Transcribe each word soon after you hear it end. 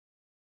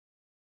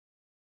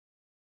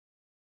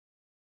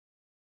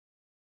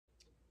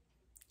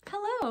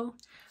Hello,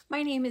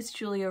 my name is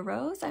Julia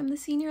Rose. I'm the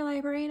Senior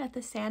Librarian at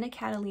the Santa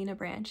Catalina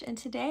branch, and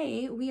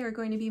today we are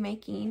going to be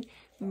making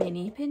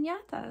mini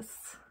piñatas.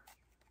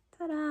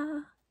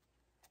 Ta-da!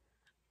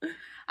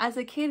 As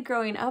a kid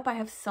growing up, I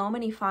have so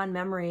many fond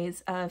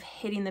memories of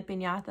hitting the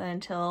piñata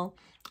until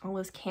all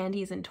those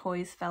candies and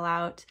toys fell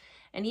out.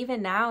 And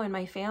even now in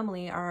my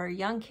family, our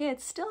young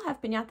kids still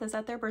have piñatas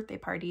at their birthday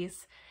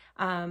parties.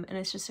 And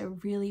it's just a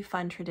really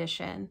fun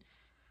tradition.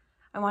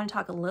 I want to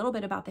talk a little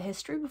bit about the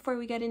history before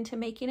we get into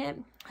making it,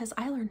 because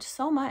I learned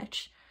so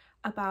much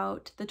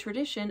about the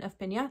tradition of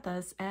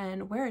piñatas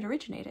and where it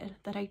originated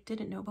that I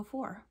didn't know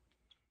before.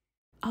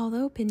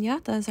 Although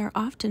piñatas are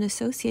often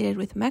associated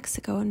with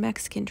Mexico and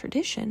Mexican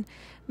tradition,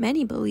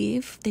 many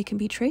believe they can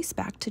be traced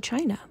back to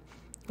China,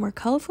 where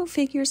colorful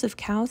figures of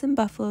cows and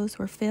buffaloes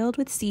were filled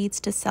with seeds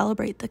to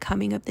celebrate the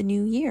coming of the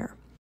new year.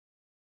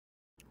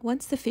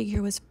 Once the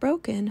figure was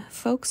broken,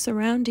 folks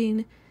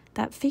surrounding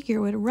that figure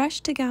would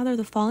rush to gather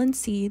the fallen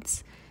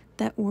seeds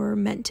that were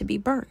meant to be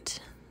burnt.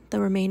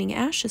 The remaining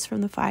ashes from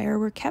the fire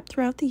were kept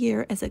throughout the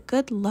year as a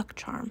good luck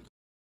charm.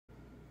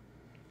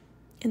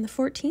 In the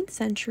 14th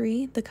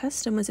century, the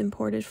custom was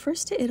imported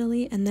first to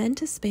Italy and then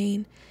to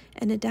Spain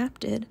and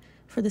adapted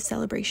for the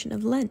celebration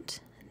of Lent.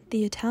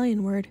 The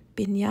Italian word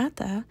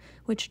piñata,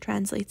 which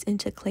translates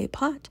into clay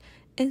pot,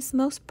 is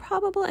most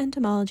probable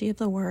etymology of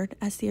the word,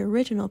 as the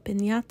original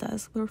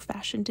piñatas were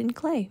fashioned in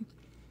clay.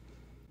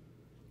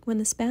 When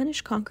the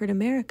Spanish conquered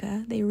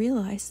America, they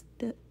realized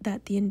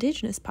that the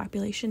indigenous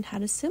population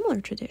had a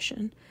similar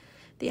tradition.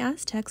 The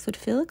Aztecs would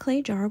fill a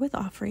clay jar with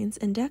offerings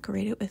and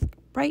decorate it with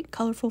bright,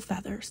 colorful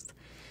feathers.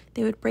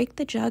 They would break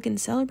the jug in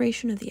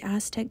celebration of the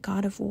Aztec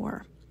god of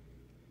war.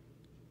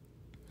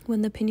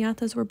 When the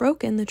piñatas were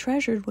broken, the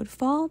treasure would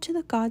fall to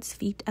the god's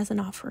feet as an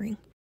offering.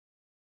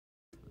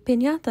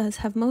 Piñatas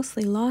have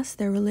mostly lost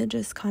their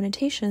religious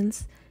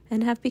connotations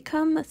and have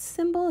become a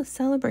symbol of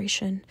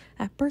celebration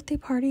at birthday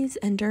parties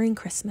and during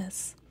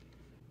Christmas.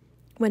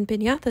 When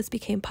piñatas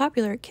became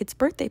popular at kids'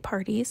 birthday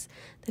parties,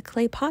 the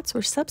clay pots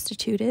were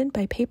substituted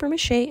by paper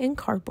mache and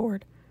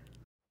cardboard.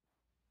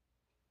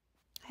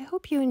 I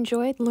hope you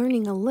enjoyed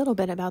learning a little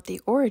bit about the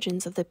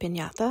origins of the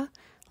piñata.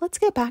 Let's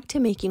get back to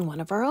making one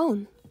of our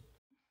own.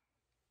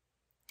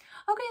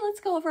 Okay, let's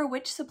go over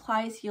which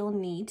supplies you'll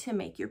need to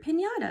make your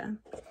piñata.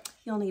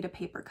 You'll need a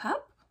paper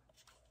cup.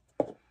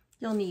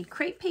 You'll need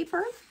crepe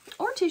paper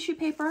or tissue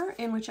paper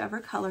in whichever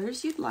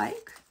colors you'd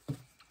like.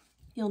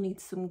 You'll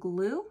need some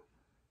glue.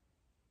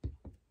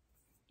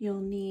 You'll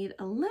need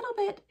a little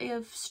bit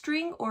of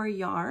string or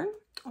yarn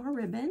or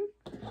ribbon,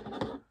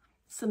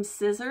 some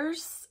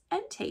scissors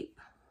and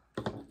tape.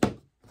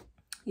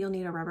 You'll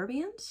need a rubber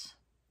band,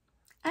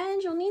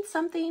 and you'll need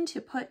something to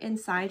put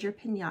inside your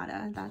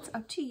piñata. That's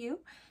up to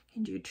you. You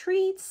can do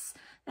treats,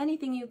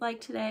 anything you'd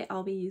like today.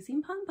 I'll be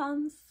using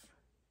pom-poms.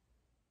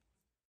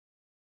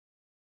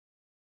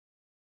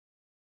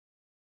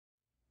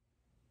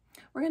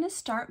 We're going to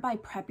start by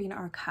prepping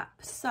our cup.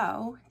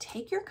 So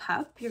take your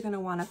cup, you're going to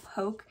want to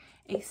poke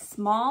a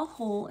small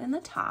hole in the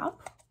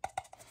top,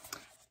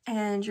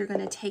 and you're going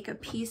to take a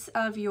piece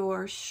of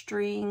your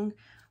string,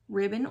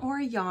 ribbon, or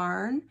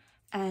yarn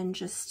and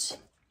just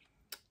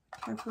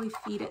carefully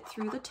feed it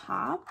through the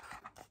top,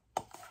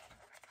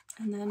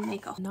 and then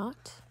make a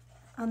knot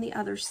on the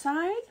other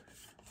side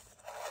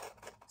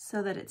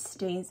so that it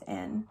stays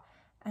in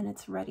and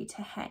it's ready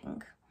to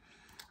hang.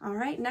 All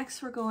right,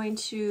 next we're going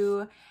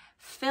to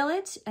fill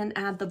it and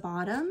add the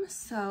bottom.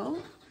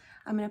 So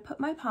I'm going to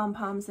put my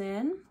pom-poms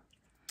in.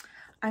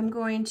 I'm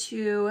going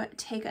to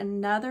take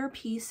another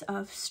piece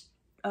of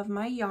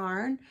my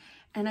yarn,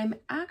 and I'm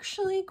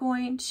actually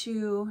going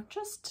to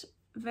just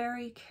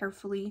very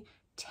carefully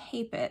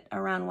tape it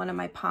around one of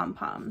my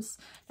pom-poms.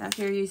 Now, if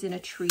you're using a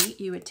treat,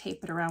 you would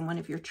tape it around one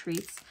of your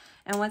treats.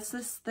 And what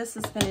this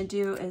is going to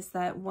do is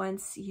that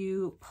once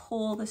you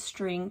pull the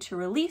string to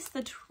release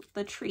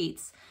the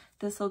treats,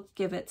 this will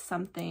give it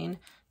something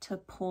to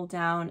pull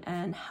down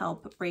and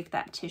help break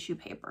that tissue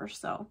paper.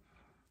 So,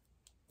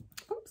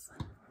 oops,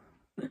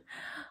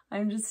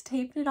 I'm just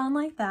taping it on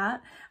like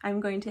that. I'm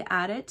going to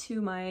add it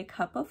to my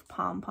cup of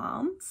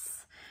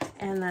pom-poms,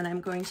 and then I'm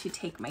going to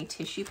take my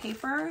tissue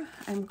paper.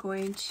 I'm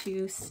going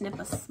to snip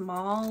a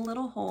small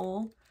little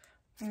hole,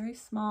 very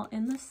small,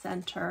 in the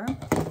center,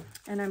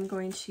 and I'm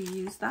going to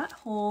use that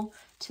hole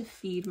to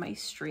feed my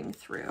string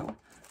through.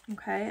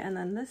 Okay, and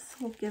then this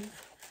will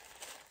give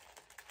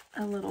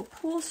a little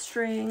pull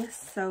string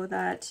so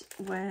that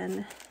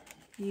when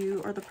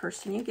you or the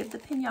person you give the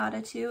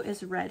piñata to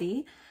is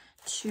ready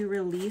to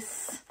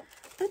release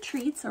the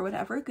treats or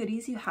whatever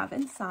goodies you have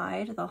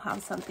inside, they'll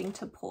have something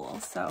to pull.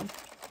 So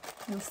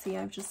you'll see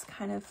I've just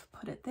kind of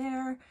put it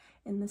there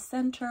in the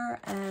center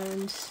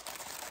and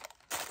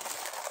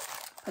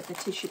put the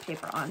tissue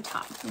paper on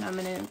top. And I'm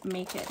going to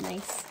make it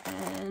nice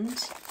and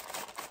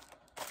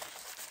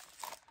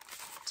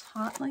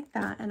taut like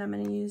that. And I'm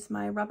going to use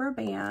my rubber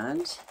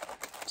band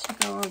to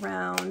go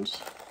around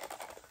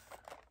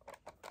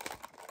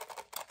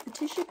the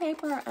tissue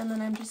paper, and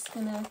then I'm just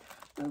gonna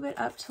move it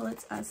up till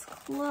it's as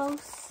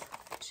close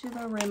to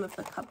the rim of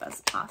the cup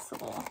as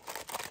possible.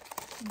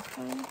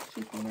 Okay,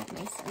 keeping it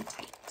nice and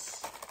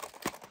tight.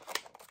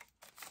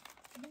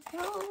 There we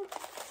go.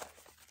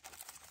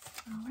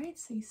 All right,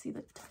 so you see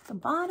the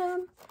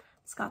bottom,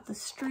 it's got the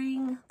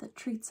string, the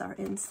treats are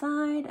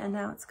inside, and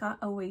now it's got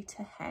a way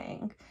to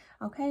hang.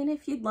 Okay, and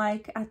if you'd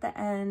like, at the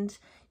end,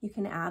 you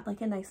can add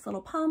like a nice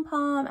little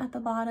pom-pom at the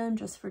bottom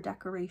just for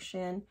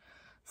decoration.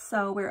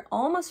 So we're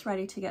almost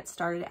ready to get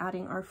started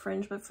adding our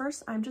fringe, but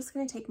first I'm just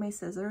going to take my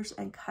scissors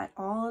and cut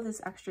all of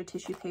this extra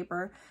tissue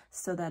paper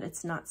so that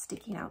it's not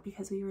sticking out,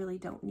 because we really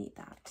don't need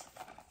that.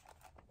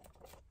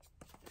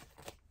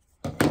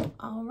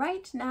 All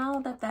right, now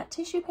that that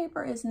tissue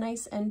paper is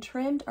nice and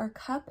trimmed, our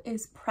cup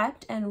is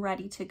prepped and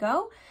ready to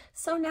go.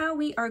 So now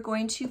we are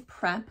going to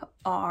prep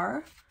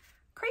our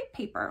crepe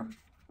paper.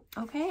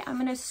 Okay, I'm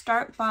going to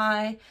start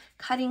by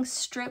cutting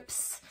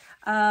strips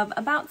of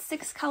about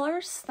 6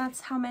 colors.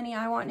 That's how many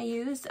I want to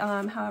use.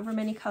 However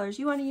many colors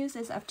you want to use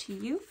is up to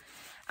you.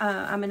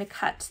 I'm going to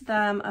cut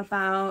them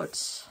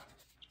about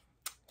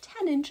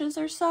 10 inches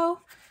or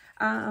so.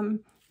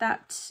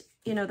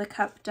 You know, the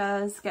cup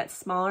does get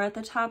smaller at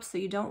the top, so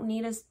you don't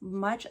need as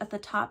much at the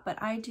top,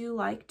 but I do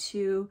like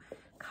to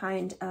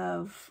kind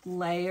of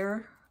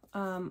layer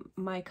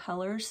my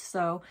colors.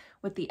 So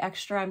with the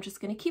extra, I'm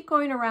just going to keep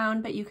going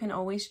around, but you can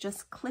always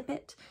just clip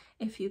it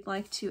if you'd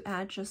like to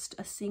add just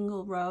a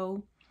single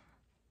row,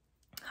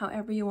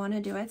 however you want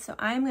to do it. So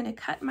I'm going to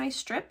cut my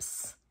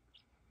strips,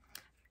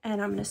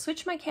 and I'm going to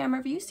switch my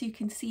camera view so you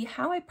can see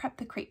how I prep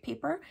the crepe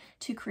paper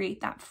to create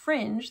that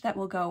fringe that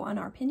will go on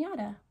our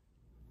piñata.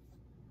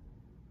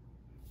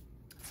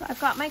 So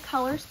I've got my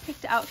colors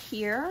picked out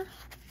here,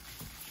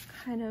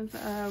 kind of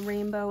a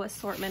rainbow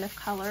assortment of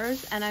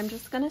colors, and I'm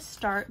just going to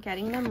start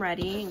getting them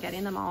ready and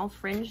getting them all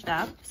fringed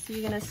up. So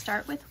you're going to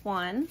start with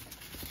one,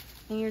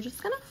 and you're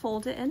just going to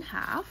fold it in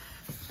half,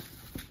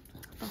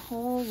 the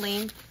whole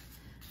length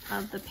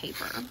of the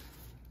paper.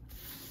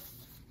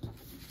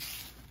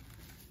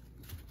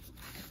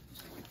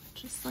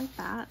 Just like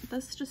that.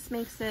 This just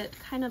makes it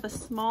kind of a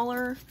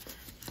smaller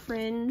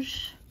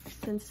fringe,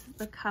 since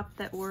the cup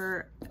that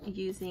we're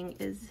using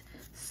is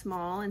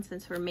small, and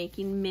since we're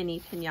making mini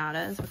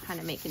piñatas, we're kind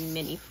of making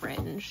mini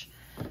fringe.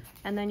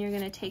 And then you're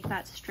going to take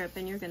that strip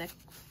and you're going to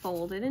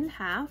fold it in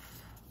half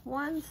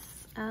once,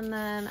 and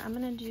then I'm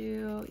going to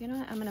do, you know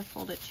what, I'm going to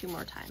fold it 2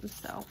 more times.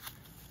 So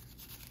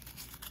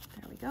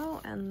there we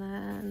go, and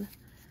then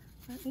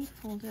let me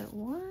fold it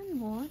 1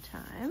 more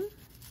time,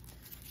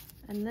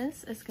 and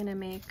this is going to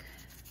make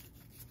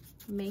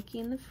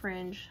making the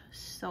fringe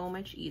so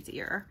much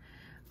easier.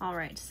 All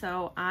right,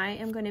 so I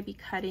am going to be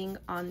cutting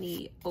on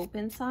the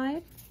open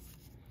side,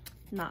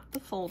 not the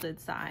folded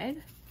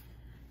side.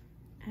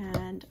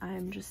 And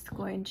I'm just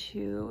going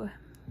to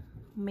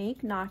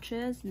make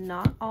notches,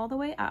 not all the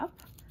way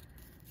up.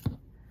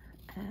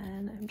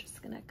 And I'm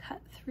just going to cut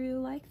through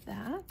like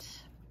that.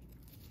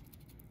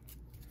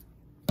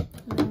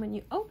 And then when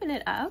you open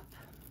it up,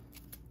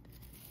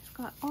 you've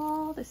got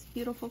all this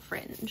beautiful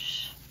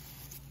fringe.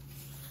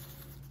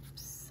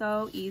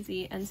 So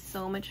easy and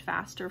so much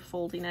faster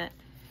folding it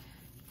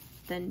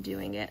than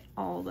doing it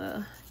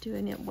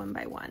one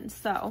by one.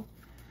 So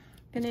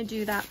I'm gonna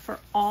do that for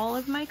all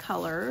of my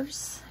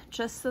colors,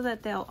 just so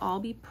that they'll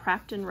all be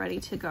prepped and ready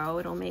to go.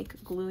 It'll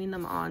make gluing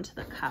them onto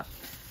the cup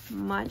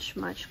much,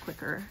 much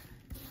quicker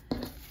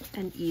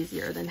and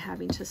easier than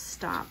having to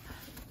stop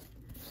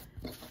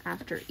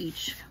after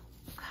each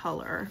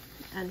color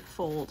and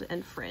fold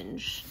and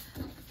fringe.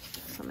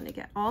 So I'm gonna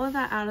get all of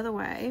that out of the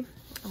way.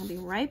 I'll be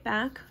right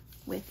back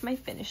with my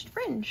finished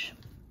fringe.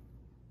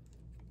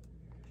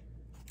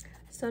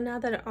 So now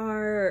that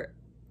our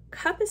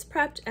cup is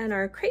prepped and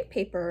our crepe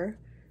paper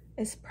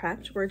is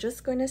prepped, we're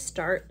just going to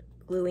start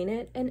gluing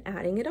it and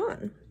adding it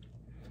on.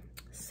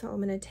 So I'm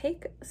going to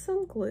take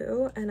some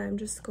glue, and I'm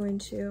just going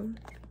to,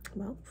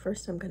 well,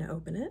 first I'm going to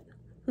open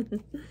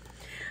it.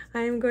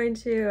 I'm going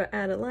to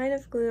add a line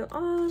of glue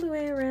all the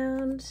way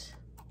around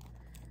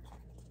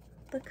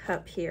the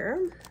cup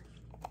here.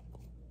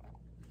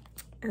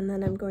 And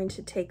then I'm going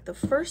to take the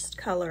first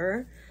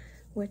color,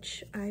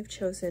 which I've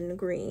chosen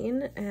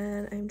green,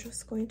 and I'm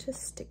just going to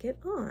stick it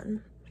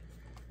on.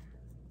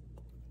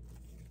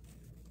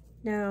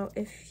 Now,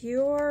 if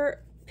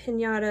your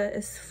piñata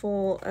is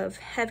full of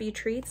heavy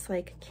treats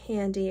like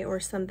candy or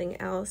something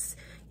else,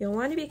 you'll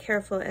want to be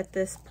careful at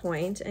this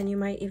point, and you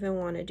might even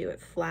want to do it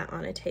flat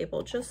on a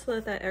table just so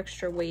that that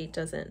extra weight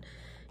doesn't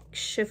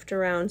shift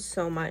around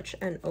so much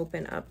and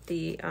open up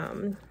the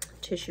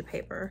tissue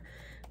paper.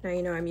 Now,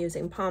 you know I'm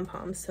using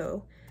pom-poms,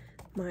 so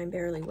mine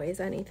barely weighs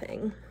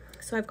anything.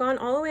 So I've gone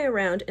all the way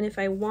around, and if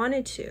I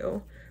wanted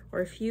to,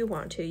 or if you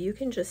want to, you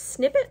can just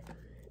snip it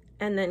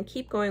and then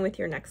keep going with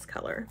your next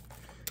color.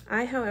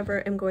 I,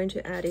 however, am going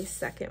to add a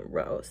second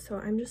row. So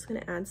I'm just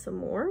going to add some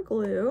more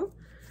glue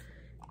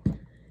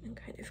and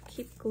kind of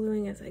keep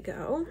gluing as I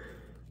go.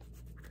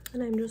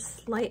 And I'm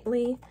just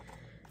slightly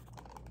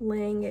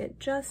laying it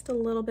just a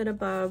little bit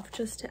above,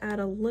 just to add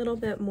a little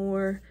bit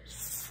more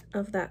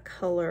of that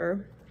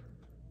color,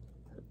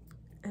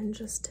 and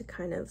just to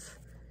kind of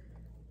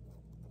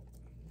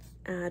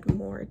add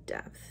more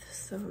depth.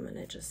 So I'm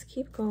gonna just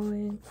keep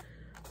going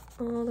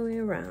all the way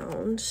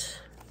around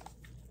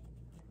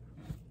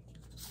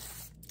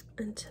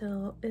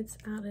until it's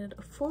added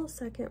a full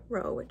second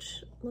row,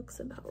 which looks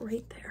about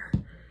right there.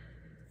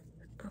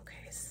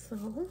 Okay,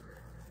 so,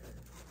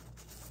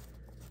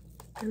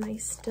 and I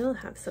still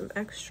have some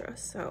extra,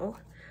 so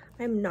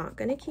I'm not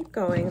gonna keep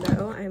going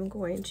though. I'm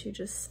going to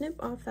just snip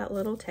off that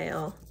little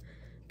tail.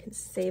 I can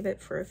save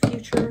it for a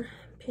future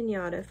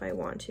piñata if I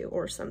want to,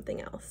 or something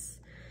else.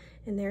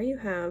 And there you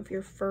have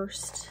your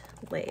first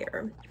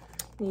layer.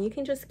 And you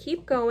can just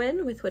keep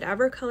going with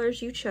whatever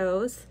colors you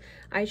chose.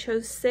 I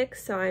chose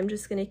 6, so I'm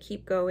just gonna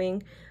keep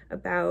going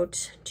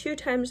about 2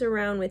 times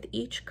around with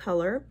each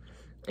color.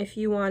 If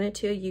you wanted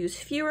to use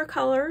fewer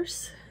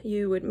colors,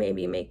 you would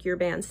maybe make your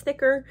bands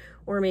thicker,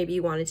 or maybe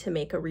you wanted to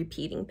make a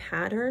repeating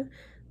pattern.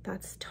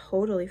 That's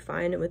totally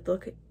fine. It would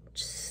look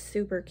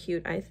super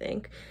cute, I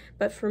think.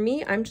 But for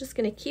me, I'm just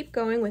gonna keep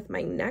going with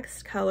my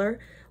next color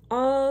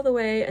all the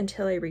way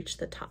until I reach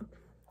the top.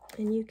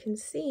 And you can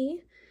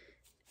see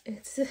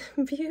it's a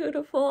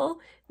beautiful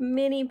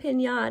mini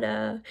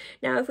piñata.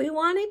 Now, if we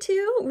wanted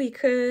to, we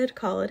could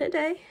call it a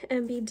day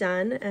and be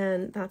done,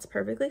 and that's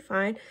perfectly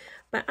fine.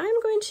 But I'm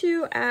going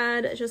to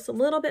add just a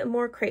little bit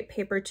more crepe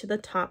paper to the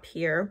top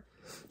here.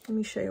 Let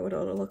me show you what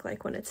it'll look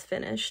like when it's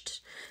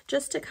finished,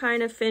 just to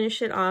kind of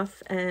finish it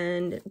off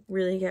and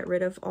really get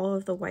rid of all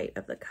of the white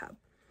of the cup.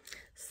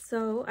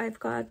 So I've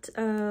got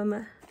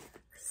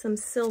some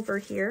silver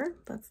here.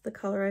 That's the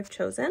color I've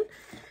chosen.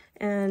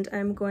 And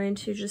I'm going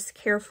to just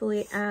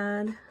carefully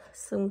add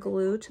some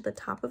glue to the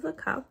top of the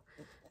cup.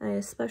 I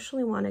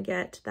especially want to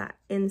get that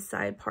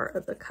inside part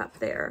of the cup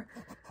there.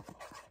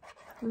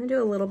 I'm going to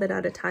do a little bit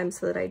at a time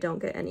so that I don't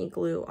get any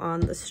glue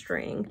on the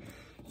string.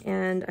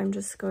 And I'm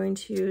just going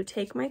to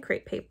take my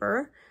crepe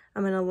paper.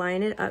 I'm going to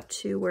line it up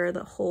to where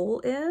the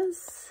hole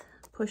is,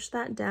 push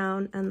that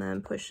down, and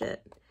then push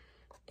it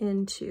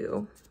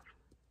into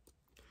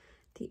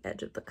the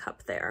edge of the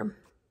cup there.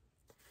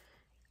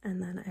 And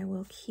then I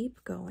will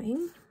keep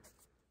going.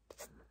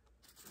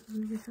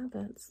 And there you have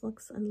it. This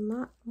looks a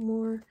lot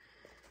more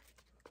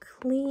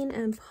clean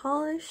and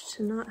polished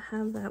to not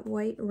have that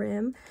white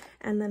rim.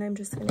 And then I'm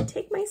just going to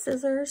take my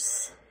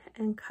scissors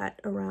and cut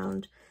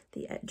around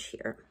the edge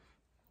here.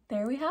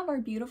 There we have our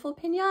beautiful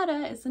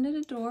piñata. Isn't it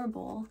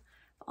adorable?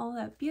 All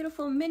that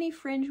beautiful mini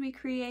fringe we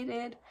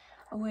created,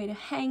 a way to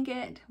hang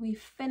it. We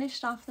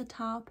finished off the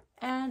top,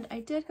 and I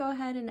did go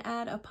ahead and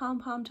add a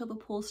pom-pom to the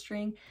pull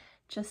string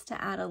just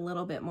to add a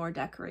little bit more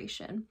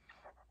decoration.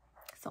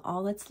 So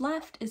all that's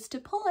left is to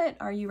pull it.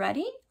 Are you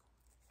ready?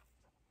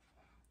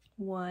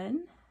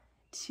 1,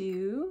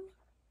 2,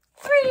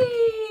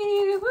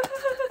 3!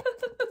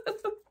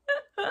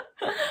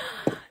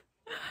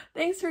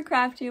 Thanks for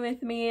crafting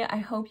with me. I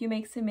hope you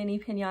make some mini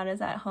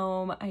piñatas at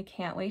home. I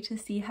can't wait to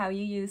see how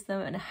you use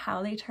them and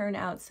how they turn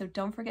out. So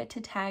don't forget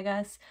to tag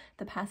us,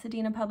 the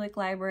Pasadena Public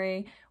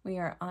Library. We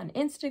are on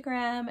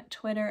Instagram,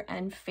 Twitter,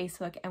 and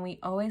Facebook, and we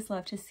always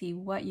love to see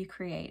what you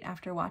create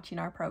after watching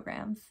our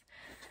programs.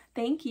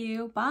 Thank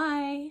you.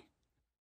 Bye.